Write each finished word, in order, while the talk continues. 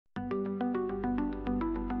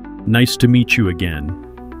Nice to meet you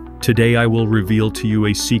again. Today I will reveal to you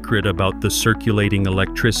a secret about the circulating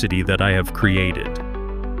electricity that I have created.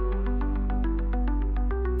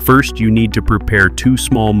 First, you need to prepare 2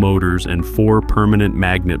 small motors and 4 permanent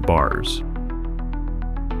magnet bars.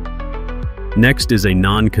 Next is a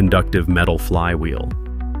non-conductive metal flywheel.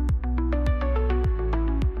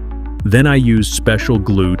 Then I use special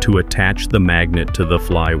glue to attach the magnet to the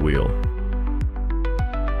flywheel.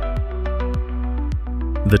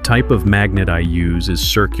 The type of magnet I use is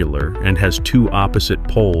circular and has 2 opposite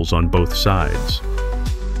poles on both sides.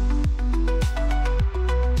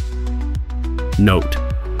 Note,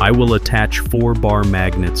 I will attach 4 bar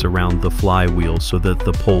magnets around the flywheel so that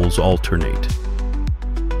the poles alternate.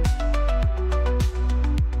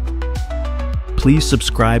 Please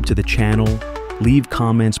subscribe to the channel, leave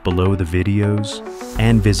comments below the videos,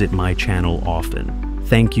 and visit my channel often.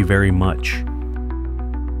 Thank you very much.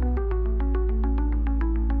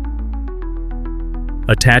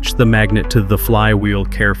 Attach the magnet to the flywheel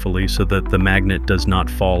carefully so that the magnet does not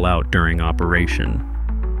fall out during operation.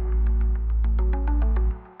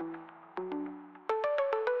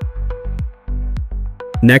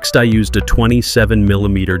 Next, I used a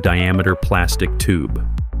 27mm diameter plastic tube.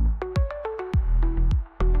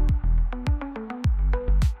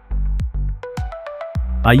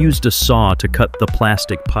 I used a saw to cut the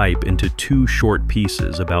plastic pipe into 2 short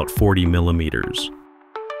pieces about 40 millimeters.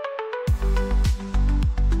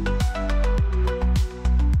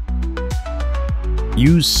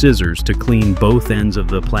 Use scissors to clean both ends of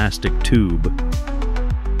the plastic tube.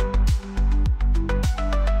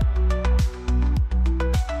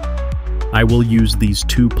 I will use these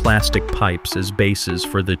 2 plastic pipes as bases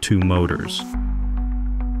for the 2 motors.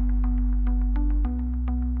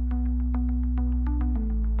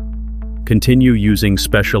 Continue using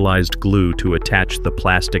specialized glue to attach the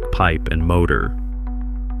plastic pipe and motor.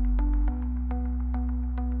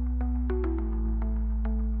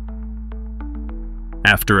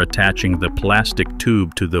 After attaching the plastic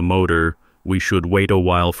tube to the motor, we should wait a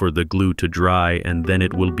while for the glue to dry, and then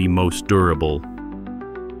it will be most durable.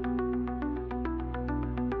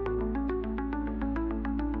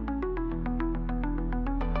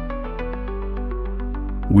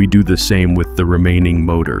 We do the same with the remaining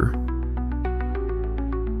motor.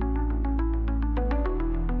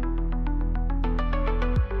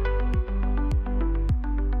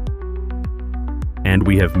 And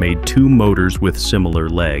we have made 2 motors with similar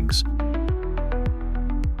legs.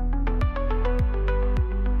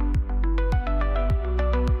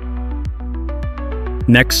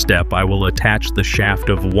 Next step, I will attach the shaft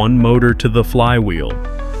of 1 motor to the flywheel.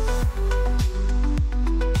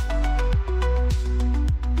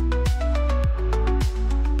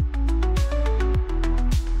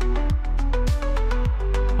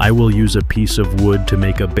 I will use a piece of wood to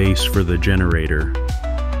make a base for the generator.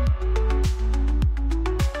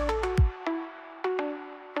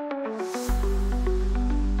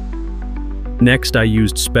 Next, I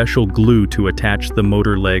used special glue to attach the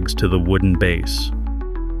motor legs to the wooden base.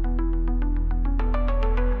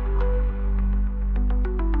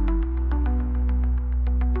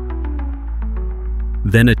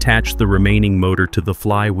 Then attach the remaining motor to the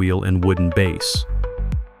flywheel and wooden base.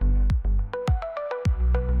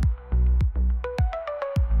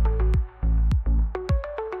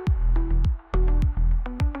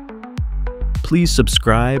 Please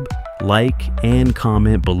subscribe, like, and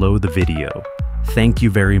comment below the video. Thank you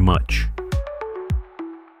very much.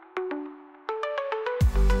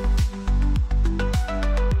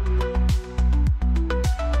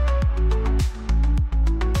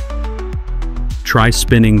 Try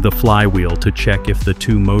spinning the flywheel to check if the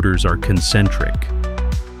 2 motors are concentric.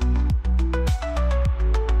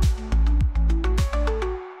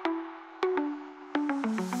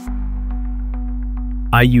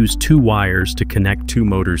 I use 2 wires to connect 2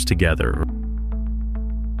 motors together.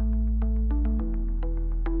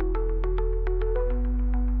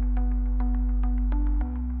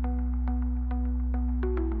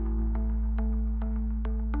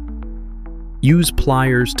 Use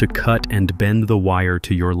pliers to cut and bend the wire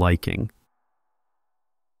to your liking.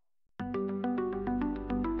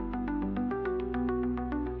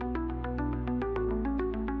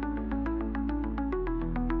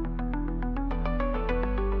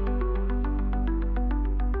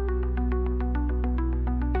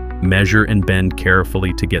 Measure and bend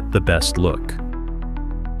carefully to get the best look.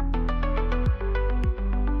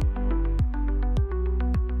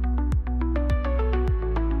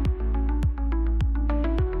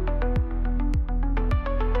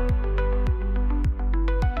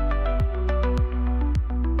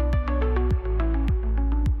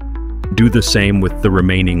 Do the same with the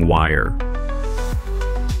remaining wire.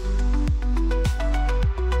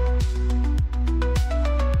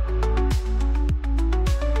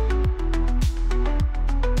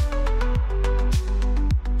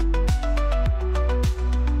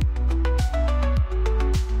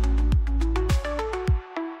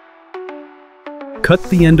 Cut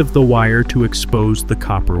the end of the wire to expose the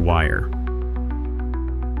copper wire.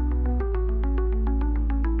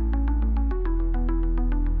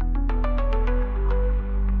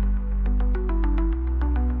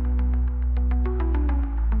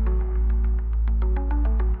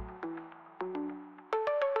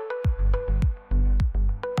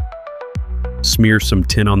 Smear some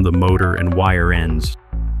tin on the motor and wire ends.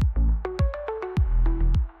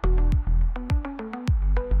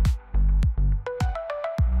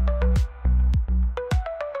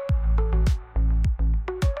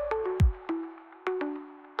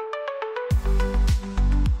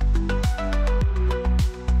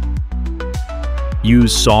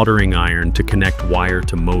 Use soldering iron to connect wire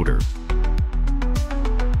to motor.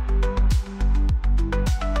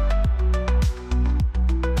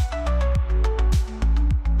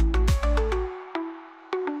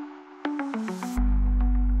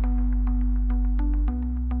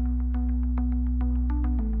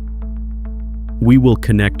 We will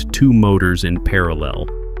connect two motors in parallel.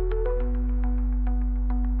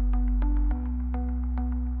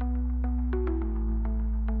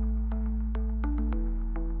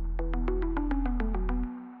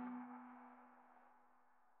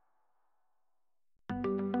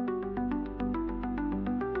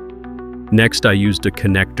 Next, I used a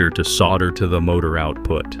connector to solder to the motor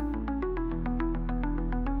output.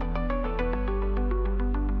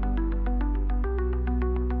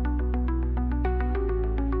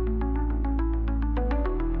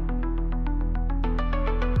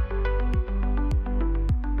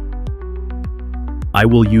 I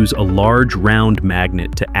will use a large round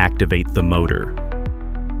magnet to activate the motor.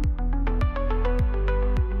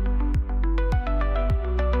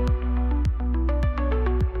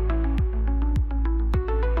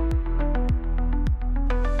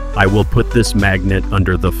 I will put this magnet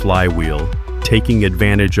under the flywheel, taking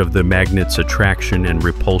advantage of the magnet's attraction and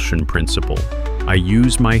repulsion principle. I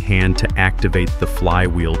use my hand to activate the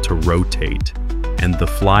flywheel to rotate, and the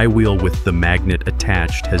flywheel with the magnet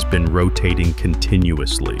attached has been rotating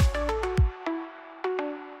continuously.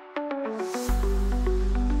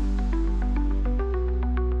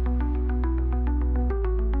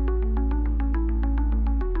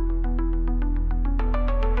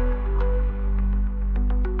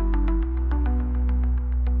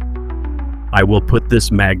 I will put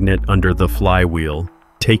this magnet under the flywheel,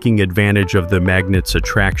 taking advantage of the magnet's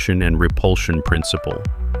attraction and repulsion principle.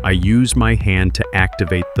 I use my hand to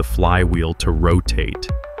activate the flywheel to rotate,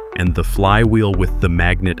 and the flywheel with the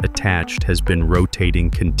magnet attached has been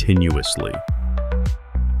rotating continuously.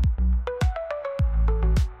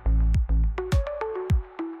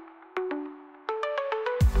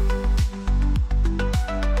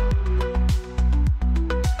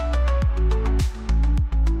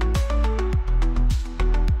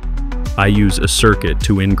 I use a circuit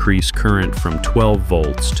to increase current from 12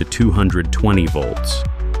 volts to 220 volts.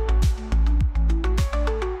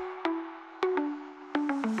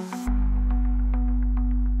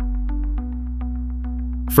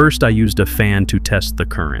 First, I used a fan to test the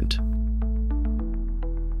current.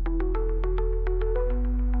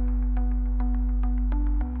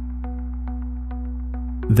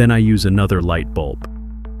 Then I use another light bulb.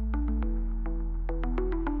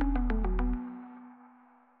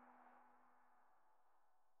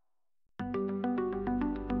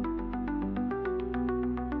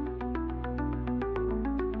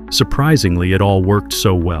 Surprisingly, it all worked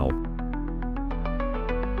so well.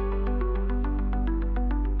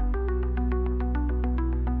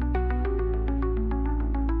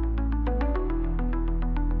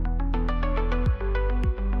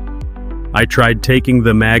 I tried taking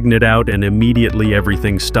the magnet out and immediately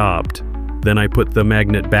everything stopped. Then I put the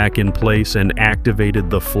magnet back in place and activated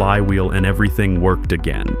the flywheel and everything worked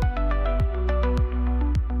again.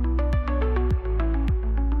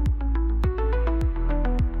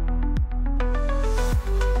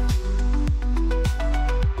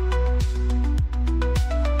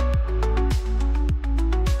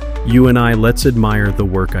 You and I, let's admire the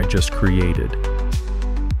work I just created.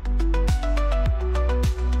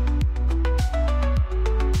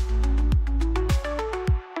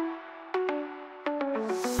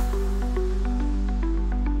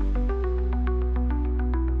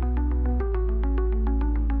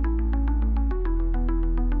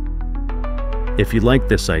 If you like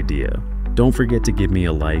this idea, don't forget to give me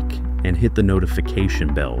a like and hit the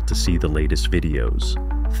notification bell to see the latest videos.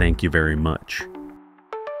 Thank you very much.